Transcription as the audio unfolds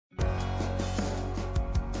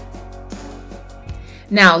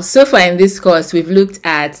Now, so far in this course, we've looked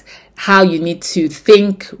at how you need to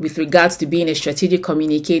think with regards to being a strategic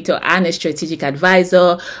communicator and a strategic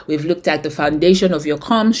advisor. We've looked at the foundation of your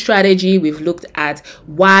comm strategy. We've looked at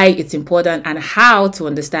why it's important and how to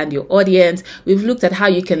understand your audience. We've looked at how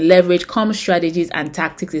you can leverage comm strategies and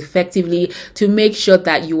tactics effectively to make sure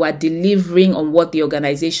that you are delivering on what the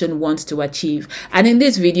organization wants to achieve. And in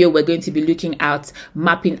this video, we're going to be looking at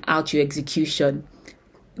mapping out your execution.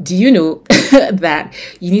 Do you know that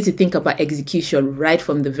you need to think about execution right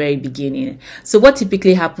from the very beginning? So what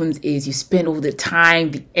typically happens is you spend all the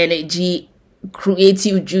time, the energy,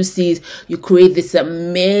 creative juices, you create this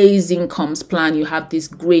amazing comms plan, you have this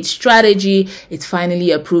great strategy, it's finally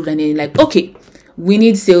approved, and then you're like, okay, we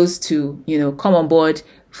need sales to, come on board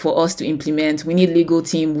for us to implement. We need legal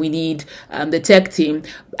team, we need the tech team.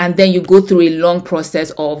 And then you go through a long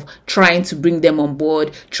process of trying to bring them on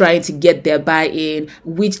board, trying to get their buy-in,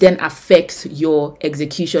 which then affects your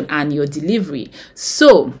execution and your delivery.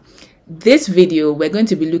 So this video, we're going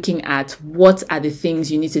to be looking at what are the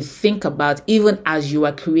things you need to think about even as you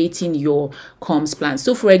are creating your comms plan.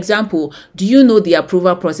 So for example, do you know the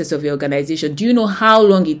approval process of your organization? Do you know how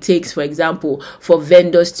long it takes, for example, for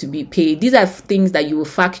vendors to be paid? These are things that you will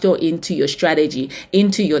factor into your strategy,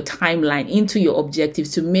 into your timeline, into your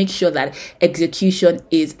objectives to make sure that execution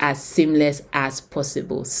is as seamless as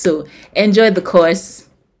possible. So enjoy the course.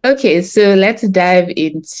 Okay, so let's dive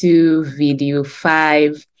into video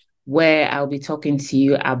 5, where I'll be talking to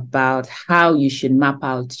you about how you should map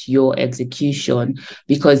out your execution,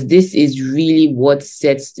 because this is really what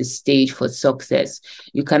sets the stage for success.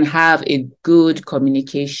 You can have a good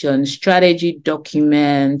communication strategy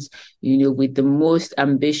document, with the most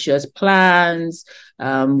ambitious plans,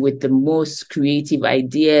 with the most creative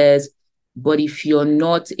ideas. But if you're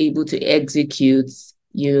not able to execute,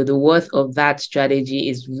 the worth of that strategy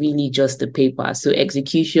is really just the paper. So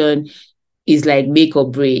execution is like make or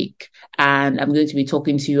break. And I'm going to be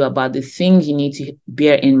talking to you about the things you need to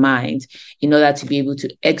bear in mind in order to be able to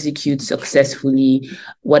execute successfully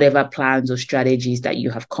whatever plans or strategies that you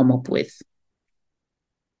have come up with.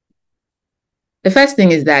 The first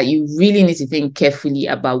thing is that you really need to think carefully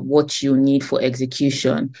about what you need for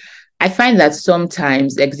execution. I find that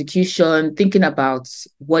sometimes execution, thinking about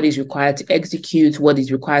what is required to execute, what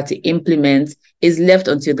is required to implement, is left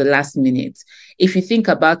until the last minute. If you think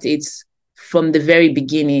about it from the very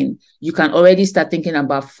beginning, you can already start thinking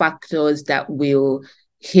about factors that will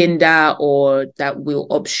hinder or that will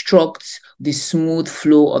obstruct the smooth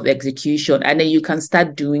flow of execution. And then you can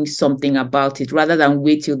start doing something about it rather than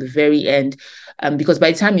wait till the very end. Because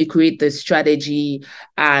by the time you create the strategy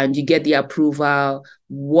and you get the approval,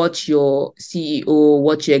 what your CEO,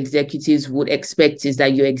 what your executives would expect is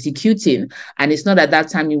that you're executing. And it's not at that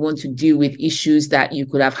time you want to deal with issues that you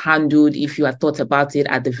could have handled if you had thought about it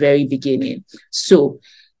at the very beginning. So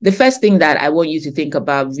the first thing that I want you to think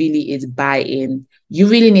about really is buy-in. You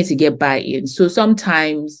really need to get buy-in. So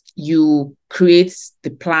sometimes you create the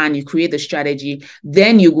plan, you create the strategy,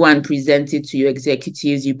 then you go and present it to your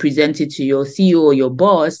executives, you present it to your CEO or your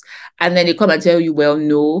boss, and then they come and tell you, well,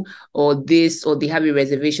 no, or this, or they have a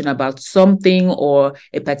reservation about something or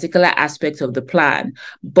a particular aspect of the plan.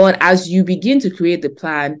 But as you begin to create the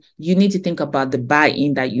plan, you need to think about the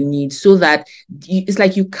buy-in that you need so that it's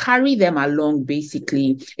like you carry them along,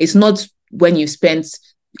 basically. It's not when you spent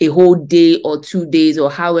a whole day or 2 days or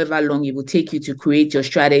however long it will take you to create your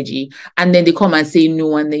strategy, and then they come and say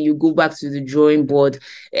no, and then you go back to the drawing board.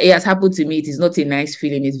 It has happened to me. It is not a nice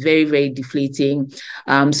feeling. It's very, very deflating.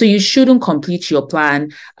 So you shouldn't complete your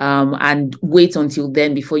plan and wait until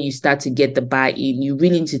then before you start to get the buy-in. You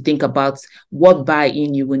really need to think about what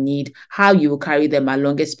buy-in you will need, how you will carry them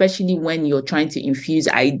along, especially when you're trying to infuse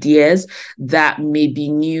ideas that may be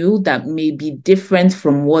new, that may be different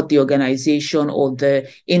from what the organization or the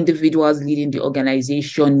individuals leading the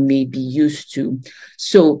organization may be used to.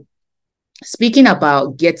 So speaking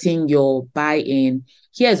about getting your buy-in,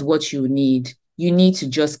 here's what you need. You need to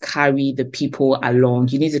just carry the people along.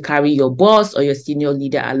 You need to carry your boss or your senior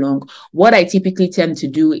leader along. What I typically tend to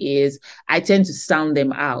do is I tend to sound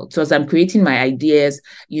them out. So as I'm creating my ideas,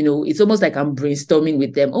 it's almost like I'm brainstorming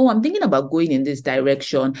with them. Oh, I'm thinking about going in this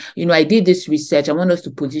direction. I did this research. I want us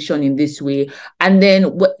to position in this way. And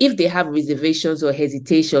then if they have reservations or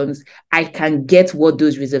hesitations, I can get what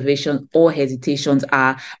those reservations or hesitations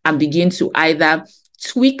are and begin to either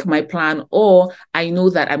tweak my plan, or I know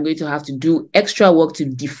that I'm going to have to do extra work to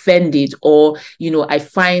defend it, or, I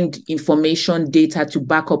find information, data to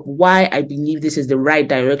back up why I believe this is the right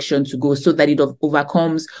direction to go, so that it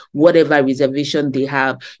overcomes whatever reservation they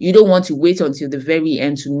have. You don't want to wait until the very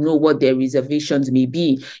end to know what their reservations may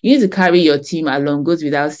be. You need to carry your team along. Goes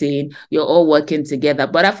without saying, you're all working together.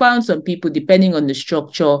 But I found some people, depending on the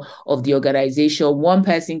structure of the organization, one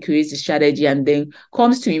person creates a strategy and then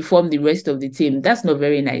comes to inform the rest of the team. That's not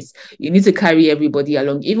very nice. You need to carry everybody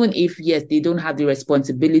along, even if, yes, they don't have the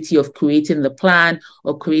responsibility of creating the plan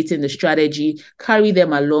or creating the strategy. Carry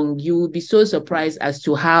them along. You will be so surprised as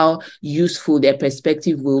to how useful their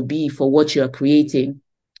perspective will be for what you're creating.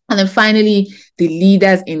 And then finally, the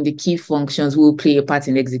leaders in the key functions will play a part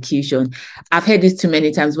in execution. I've heard this too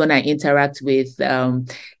many times when I interact with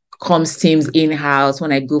comms teams in-house,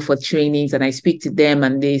 when I go for trainings and I speak to them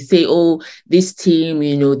and they say, oh, this team,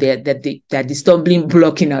 they're the stumbling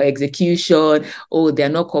block in our execution. Oh, they're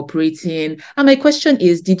not cooperating. And my question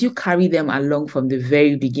is, did you carry them along from the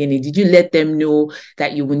very beginning? Did you let them know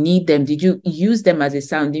that you will need them? Did you use them as a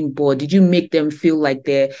sounding board? Did you make them feel like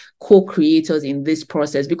they're co-creators in this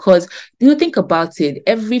process? Because, think about it,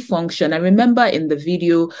 every function, I remember in the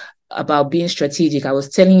video about being strategic, I was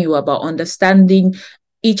telling you about understanding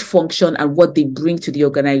each function and what they bring to the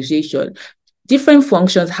organization. Different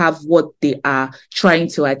functions have what they are trying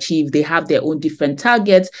to achieve. They have their own different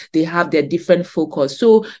targets. They have their different focus.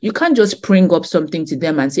 So you can't just spring up something to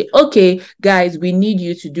them and say, okay, guys, we need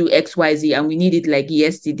you to do X, Y, Z, and we need it like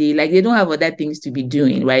yesterday. Like, they don't have other things to be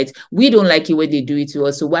doing, right? We don't like it when they do it to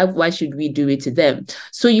us. So why should we do it to them?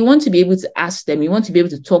 So you want to be able to ask them. You want to be able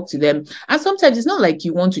to talk to them. And sometimes it's not like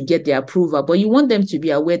you want to get their approval, but you want them to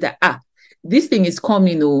be aware that, this thing is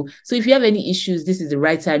coming. So if you have any issues, this is the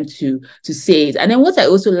right time to say it. And then what I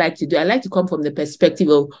also like to do, I like to come from the perspective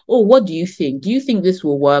of, what do you think? Do you think this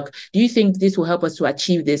will work? Do you think this will help us to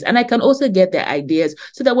achieve this? And I can also get their ideas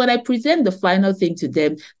so that when I present the final thing to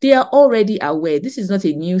them, they are already aware. This is not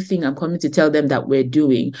a new thing I'm coming to tell them that we're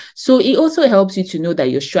doing. So it also helps you to know that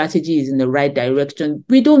your strategy is in the right direction.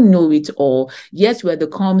 We don't know it all. Yes, we're the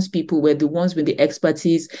comms people, we're the ones with the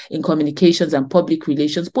expertise in communications and public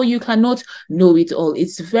relations, but you cannot know it all.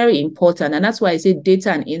 It's very important. And that's why I say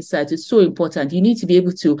data and insight is so important. You need to be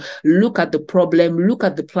able to look at the problem, look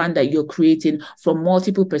at the plan that you're creating from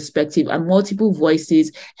multiple perspectives, and multiple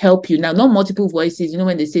voices help you. Now, not multiple voices,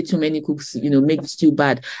 when they say too many cooks, make stew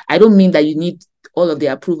bad. I don't mean that you need all of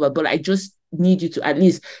their approval, but I just need you to at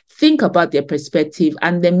least think about their perspective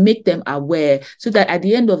and then make them aware, so that at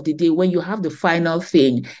the end of the day, when you have the final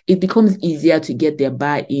thing, it becomes easier to get their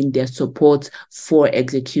buy-in, their support for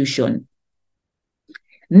execution.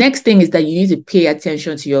 Next thing is that you need to pay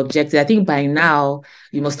attention to your objectives. I think by now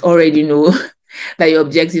you must already know that your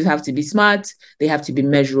objectives have to be smart, they have to be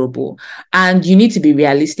measurable, and you need to be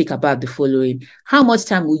realistic about the following. How much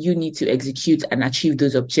time will you need to execute and achieve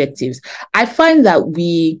those objectives? I find that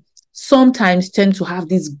we sometimes tend to have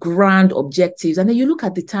these grand objectives, and then you look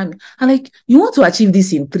at the time and like, you want to achieve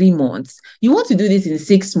this in 3 months, you want to do this in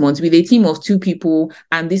 6 months with a team of 2 people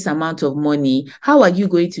and this amount of money. How are you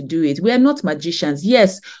going to do it? We are not magicians.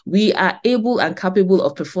 Yes, we are able and capable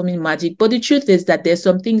of performing magic, but the truth is that there's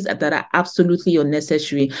some things that are absolutely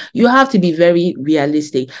unnecessary. You have to be very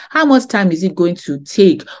realistic. How much time is it going to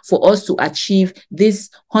take for us to achieve this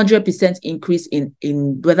 100% increase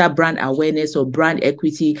in whether brand awareness or brand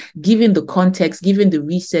equity, given the context, given the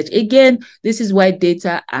research? Again, this is why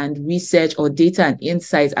data and research, or data and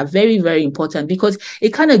insights, are very, very important, because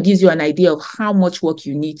it kind of gives you an idea of how much work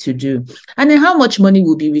you need to do, and then how much money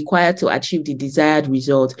will be required to achieve the desired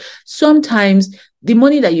result. Sometimes the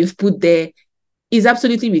money that you've put there is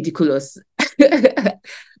absolutely ridiculous.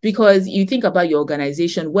 Because you think about your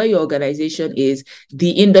organization, where your organization is, the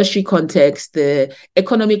industry context, the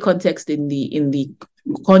economic context in the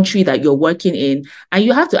country that you're working in, and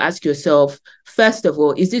you have to ask yourself, first of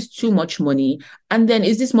all, is this too much money? And then,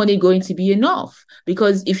 is this money going to be enough?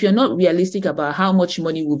 Because if you're not realistic about how much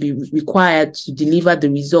money will be required to deliver the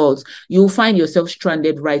results, you'll find yourself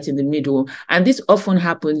stranded right in the middle. And this often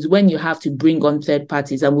happens when you have to bring on third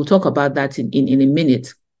parties, and we'll talk about that in a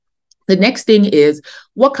minute. The next thing is,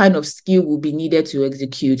 what kind of skill will be needed to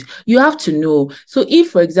execute? You have to know. So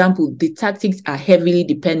if, for example, the tactics are heavily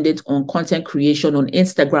dependent on content creation on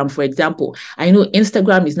Instagram, for example, I know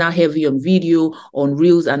Instagram is now heavy on video, on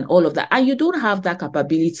reels and all of that, and you don't have that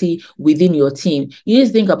capability within your team. You need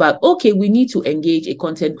to think about, okay, we need to engage a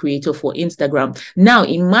content creator for Instagram. Now,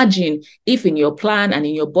 imagine if in your plan and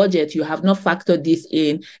in your budget, you have not factored this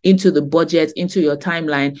into the budget, into your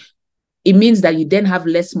timeline. it means that you then have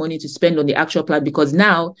less money to spend on the actual plan, because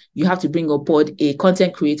now you have to bring on board a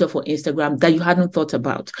content creator for Instagram that you hadn't thought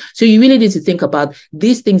about. So you really need to think about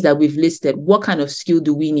these things that we've listed. What kind of skill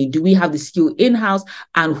do we need? Do we have the skill in-house?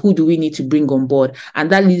 And who do we need to bring on board?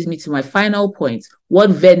 And that leads me to my final point. What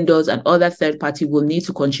vendors and other third parties will need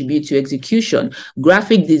to contribute to execution?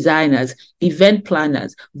 Graphic designers, event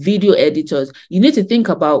planners, video editors. You need to think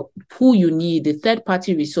about who you need, the third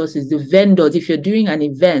party resources, the vendors, if you're doing an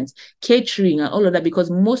event, catering and all of that, because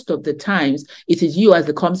most of the times it is you as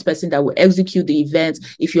the comms person that will execute the event.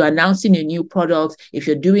 If you're announcing a new product, if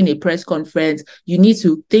you're doing a press conference, you need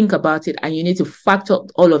to think about it and you need to factor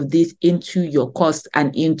all of this into your cost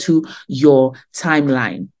and into your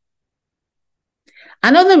timeline.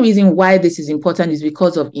 Another reason why this is important is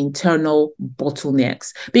because of internal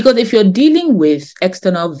bottlenecks. Because if you're dealing with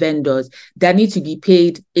external vendors that need to be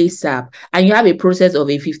paid ASAP, and you have a process of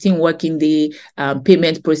a 15 working day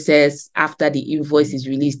payment process after the invoice is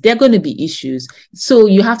released, there are going to be issues. So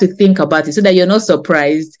you have to think about it so that you're not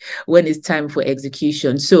surprised when it's time for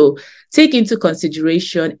execution. So take into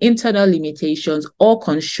consideration internal limitations or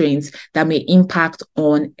constraints that may impact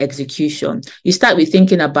on execution. You start with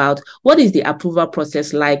thinking about, what is the approval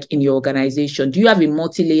process like in your organization? Do you have a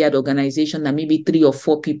multi-layered organization that maybe 3 or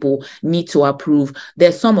 4 people need to approve?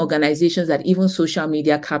 There's some organizations that even social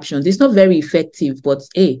media captions, it's not very effective, but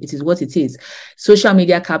hey, it is what it is. Social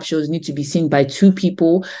media captions need to be seen by 2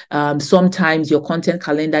 people. Sometimes your content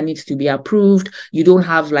calendar needs to be approved. You don't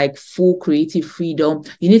have like full creative freedom.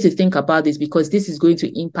 You need to think about this because this is going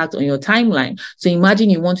to impact on your timeline. So imagine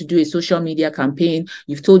you want to do a social media campaign.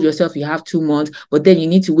 You've told yourself you have 2 months, but then you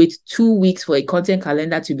need to wait 2 weeks for a content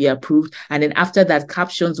calendar to be approved. And then after that,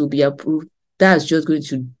 captions will be approved. That's just going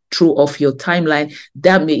to throw off your timeline.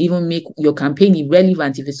 That may even make your campaign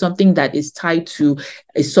irrelevant. If it's something that is tied to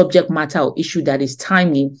a subject matter or issue that is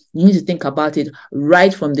timely, you need to think about it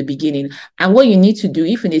right from the beginning. And what you need to do,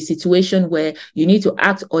 if in a situation where you need to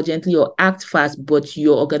act urgently or act fast, but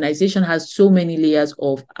your organization has so many layers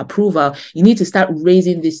of approval, you need to start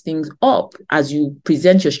raising these things up as you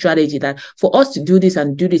present your strategy, that for us to do this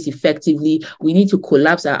and do this effectively, we need to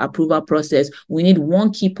collapse our approval process. We need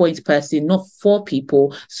 1 key point person, not 4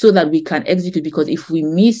 people, so that we can execute. Because if we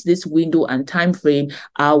miss this window and time frame,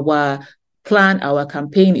 our plan, our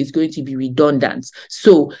campaign is going to be redundant.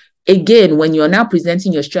 So again, when you're now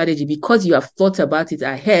presenting your strategy, because you have thought about it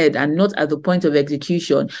ahead and not at the point of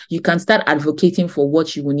execution, you can start advocating for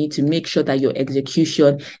what you will need to make sure that your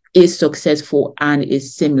execution is successful and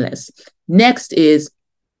is seamless. Next is,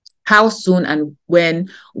 how soon and when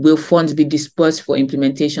will funds be dispersed for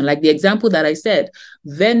implementation? Like the example that I said,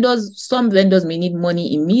 some vendors may need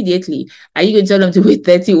money immediately. Are you going to tell them to wait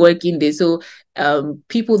 30 working days? So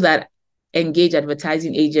people that engage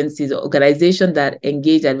advertising agencies, or organizations that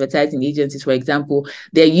engage advertising agencies, for example,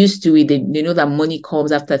 they're used to it. They know that money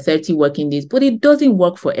comes after 30 working days, but it doesn't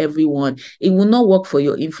work for everyone. It will not work for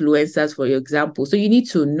your influencers, for your example. So you need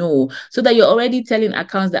to know, so that you're already telling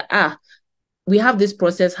accounts that, we have this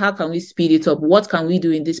process. How can we speed it up? What can we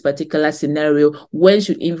do in this particular scenario? When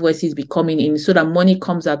should invoices be coming in so that money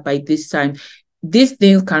comes out by this time? These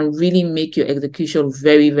things can really make your execution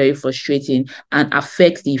very, very frustrating and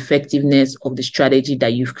affect the effectiveness of the strategy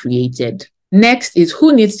that you've created. Next is,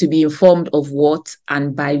 who needs to be informed of what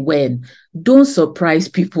and by when? Don't surprise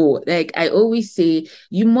people. Like I always say,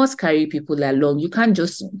 you must carry people along. You can't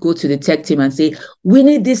just go to the tech team and say, we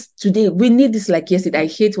need this today. We need this like yesterday. I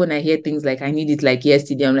hate when I hear things like, I need it like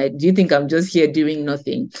yesterday. I'm like, do you think I'm just here doing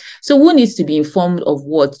nothing? So who needs to be informed of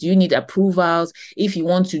what? Do you need approvals? If you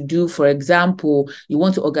want to do, for example, you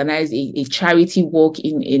want to organize a charity walk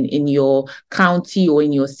in your county or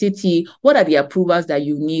in your city, what are the approvals that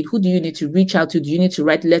you need? Who do you need to reach out to? Do you need to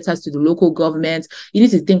write letters to the local government? You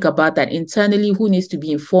need to think about that internally. Who needs to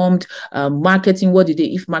be informed? Marketing, what do they,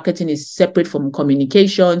 if marketing is separate from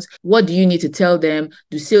communications, what do you need to tell them?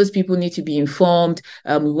 Do salespeople need to be informed?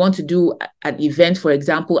 We want to do an event, for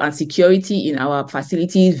example, and security in our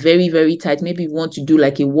facilities very, very tight. Maybe we want to do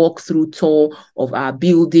like a walkthrough tour of our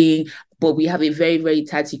building, but we have a very, very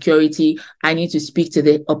tight security. I need to speak to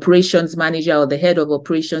the operations manager or the head of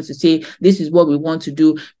operations to say, this is what we want to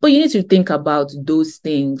do. But you need to think about those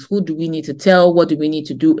things. Who do we need to tell? What do we need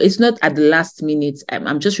to do? It's not at the last minute.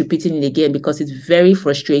 I'm just repeating it again because it's very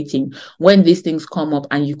frustrating when these things come up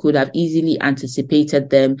and you could have easily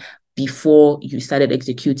anticipated them before you started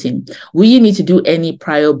executing? Will you need to do any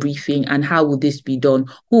prior briefing, and how will this be done?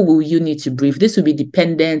 Who will you need to brief? This will be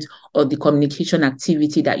dependent on the communication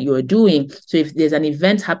activity that you're doing. So if there's an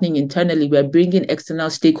event happening internally, we're bringing external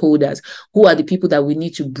stakeholders. Who are the people that we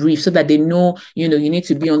need to brief so that they know, you need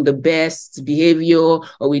to be on the best behavior,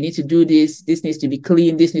 or we need to do this needs to be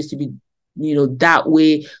clean, this needs to be, that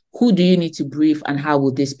way. Who do you need to brief, and how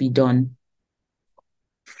will this be done?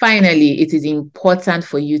 Finally, it is important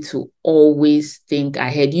for you to always think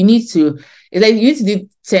ahead. You need to do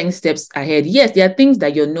 10 steps ahead. Yes, there are things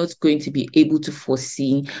that you're not going to be able to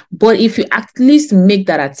foresee, but if you at least make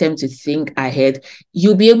that attempt to think ahead,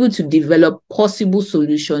 you'll be able to develop possible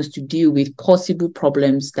solutions to deal with possible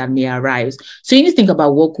problems that may arise. So you need to think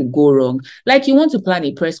about what could go wrong. Like, you want to plan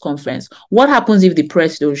a press conference. What happens if the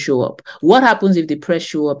press don't show up? What happens if the press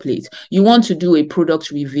show up late? You want to do a product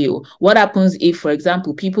review. What happens if, for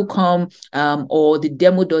example, people come or the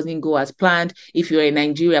demo doesn't go as planned? If you're in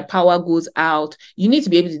Nigeria, power goes out. You need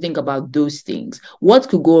to be able to think about those things. What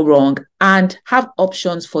could go wrong, and have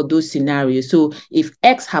options for those scenarios. So if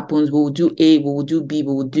X happens, we will do A, we will do B,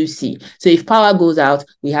 we will do C. So if power goes out,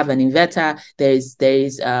 we have an inverter, there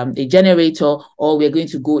is a generator, or we're going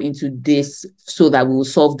to go into this so that we will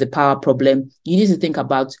solve the power problem. You need to think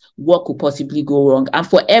about what could possibly go wrong. And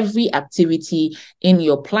for every activity in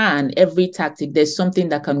your plan, every tactic, there's something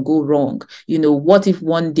that can go wrong. What if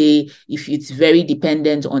one day, if it's very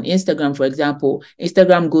dependent on Instagram, for example,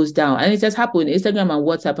 Instagram goes down, and it has happened. Instagram and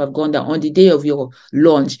WhatsApp have gone down on the day of your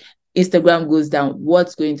launch. Instagram goes down.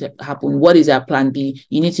 What's going to happen? What is our plan B?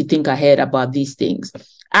 You need to think ahead about these things.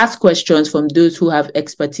 Ask questions from those who have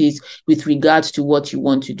expertise with regards to what you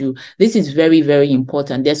want to do. This is very, very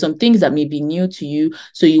important. There's some things that may be new to you.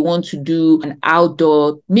 So you want to do an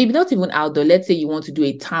outdoor, maybe not even outdoor. Let's say you want to do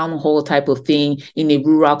a town hall type of thing in a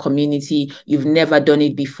rural community. You've never done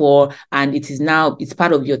it before, and it's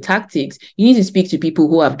part of your tactics. You need to speak to people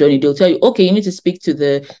who have done it. They'll tell you, okay, you need to speak to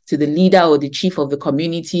the leader or the chief of the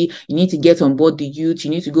community. You need to get on board the youth.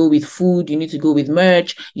 You need to go with food. You need to go with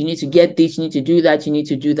merch. You need to get this. You need to do that. You need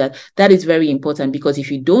to do that. That is very important, because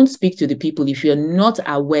if you don't speak to the people, if you're not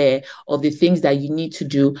aware of the things that you need to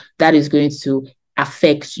do, that is going to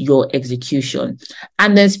affect your execution.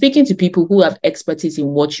 And then speaking to people who have expertise in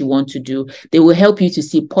what you want to do, they will help you to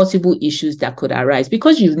see possible issues that could arise,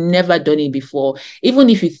 because you've never done it before. Even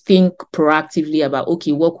if you think proactively about,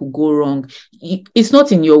 okay, what could go wrong, it's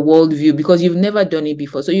not in your worldview because you've never done it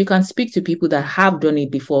before. So you can speak to people that have done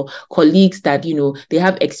it before, colleagues that, they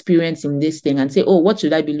have experience in this thing, and say, oh, what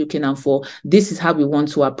should I be looking out for? This is how we want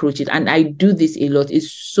to approach it. And I do this a lot.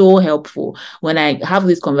 It's so helpful. When I have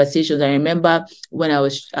these conversations, I remember when I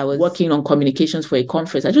was working on communications for a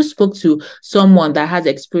conference, I just spoke to someone that has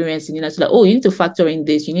experience in it. It's like, oh, you need to factor in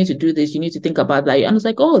this, you need to do this, you need to think about that. And I was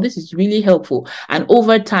like, oh, this is really helpful. And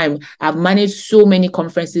over time, I've managed so many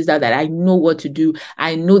conferences that I know what to do.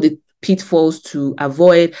 I know the pitfalls to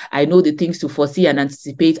avoid. I know the things to foresee and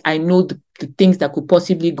anticipate. I know the things that could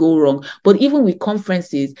possibly go wrong. But even with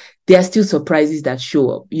conferences, there are still surprises that show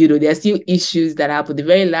up. There are still issues that happen. The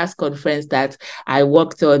very last conference that I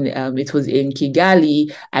worked on, it was in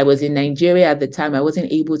Kigali. I was in Nigeria at the time. I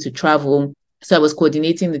wasn't able to travel. So I was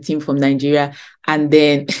coordinating the team from Nigeria. And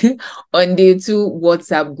then on day 2,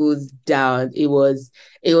 WhatsApp goes down. It was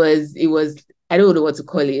I don't know what to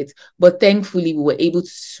call it, but thankfully we were able to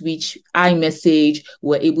switch iMessage. We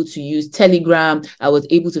were able to use Telegram. I was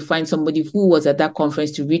able to find somebody who was at that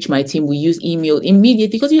conference to reach my team. We use email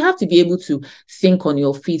immediately, because you have to be able to think on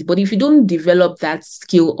your feet. But if you don't develop that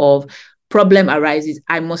skill of problem arises,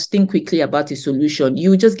 I must think quickly about a solution,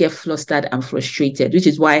 you just get flustered and frustrated, which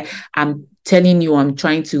is why I'm telling you, I'm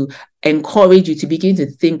trying to encourage you to begin to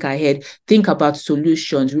think ahead, think about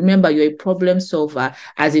solutions. Remember, you're a problem solver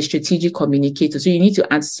as a strategic communicator. So you need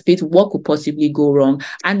to anticipate what could possibly go wrong.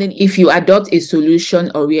 And then if you adopt a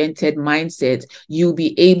solution-oriented mindset, you'll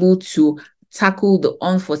be able to tackle the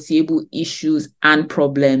unforeseeable issues and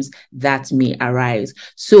problems that may arise.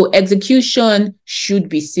 So execution should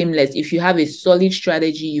be seamless. If you have a solid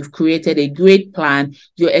strategy, you've created a great plan,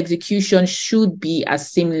 your execution should be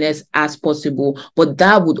as seamless as possible. But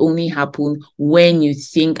that would only happen when you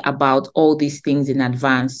think about all these things in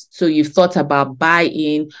advance. So you've thought about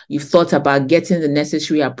buy-in, you've thought about getting the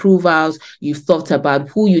necessary approvals, you've thought about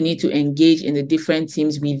who you need to engage in the different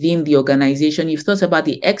teams within the organization, you've thought about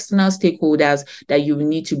the external stakeholders that you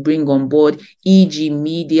need to bring on board, e.g.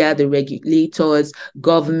 media, the regulators,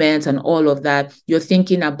 government, and all of that. You're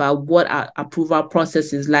thinking about what our approval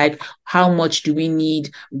process is like. How much do we need?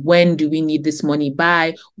 When do we need this money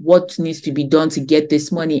by? What needs to be done to get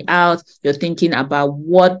this money out? You're thinking about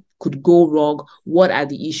what could go wrong? What are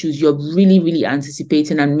the issues? You're really, really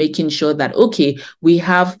anticipating and making sure that, okay, we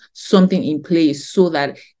have something in place so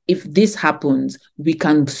that if this happens, we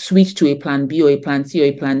can switch to a plan B or a plan C or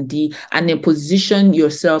a plan D, and then position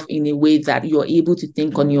yourself in a way that you're able to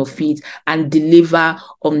think on your feet and deliver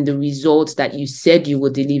on the results that you said you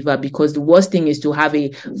will deliver. Because the worst thing is to have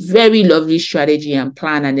a very lovely strategy and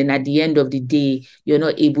plan, and then at the end of the day, you're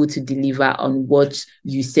not able to deliver on what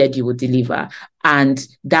you said you would deliver. And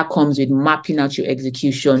that comes with mapping out your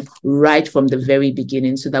execution right from the very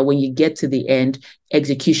beginning, so that when you get to the end,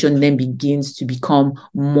 execution then begins to become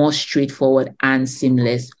more straightforward and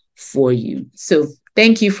seamless for you. So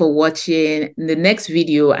thank you for watching. In the next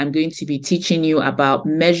video, I'm going to be teaching you about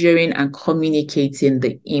measuring and communicating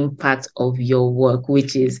the impact of your work,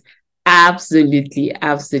 which is absolutely,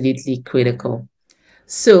 absolutely critical.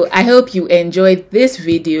 So I hope you enjoyed this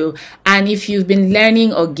video, and if you've been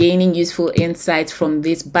learning or gaining useful insights from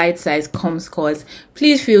this bite-sized comms course,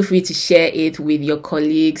 please feel free to share it with your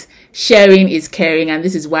colleagues. Sharing is caring, and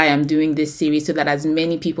this is why I'm doing this series, so that as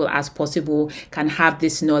many people as possible can have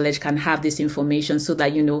this knowledge, can have this information, so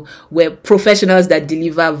that, you know, we're professionals that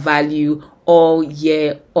deliver value all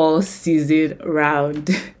year, all season round.